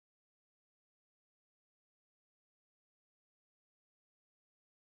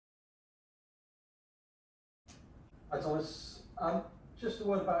Hi Thomas. Just a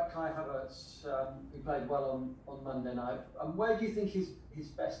word about Kai Havertz. He played well on Monday night. Where do you think his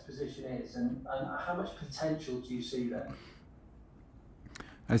best position is, and how much potential do you see there?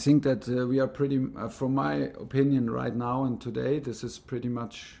 I think that we are pretty, from my opinion right now and today, this is pretty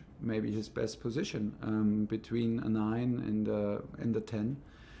much maybe his best position, between a 9 and a 10,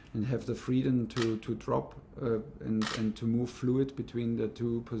 and have the freedom to drop and to move fluid between the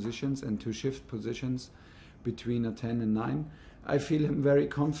two positions and to shift positions between a 10 and 9. I feel him very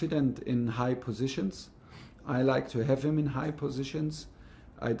confident in high positions. I like to have him in high positions.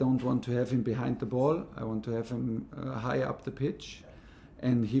 I don't want to have him behind the ball. I want to have him high up the pitch.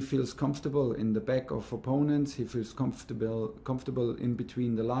 And he feels comfortable in the back of opponents. He feels comfortable in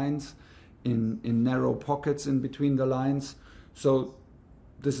between the lines, in narrow pockets in between the lines. So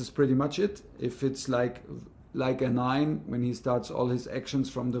this is pretty much it. If it's like a 9 when he starts all his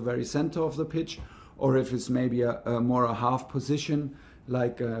actions from the very center of the pitch, or if it's maybe a more a half position,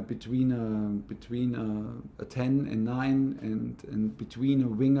 like between a 10 and 9, and between a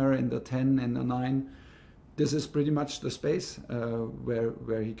winger and a 10 and a 9. This is pretty much the space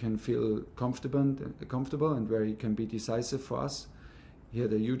where he can feel comfortable and where he can be decisive for us. He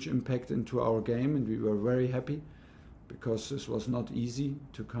had a huge impact into our game, and we were very happy because this was not easy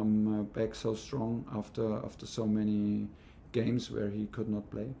to come back so strong after so many games where he could not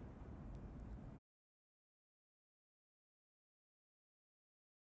play.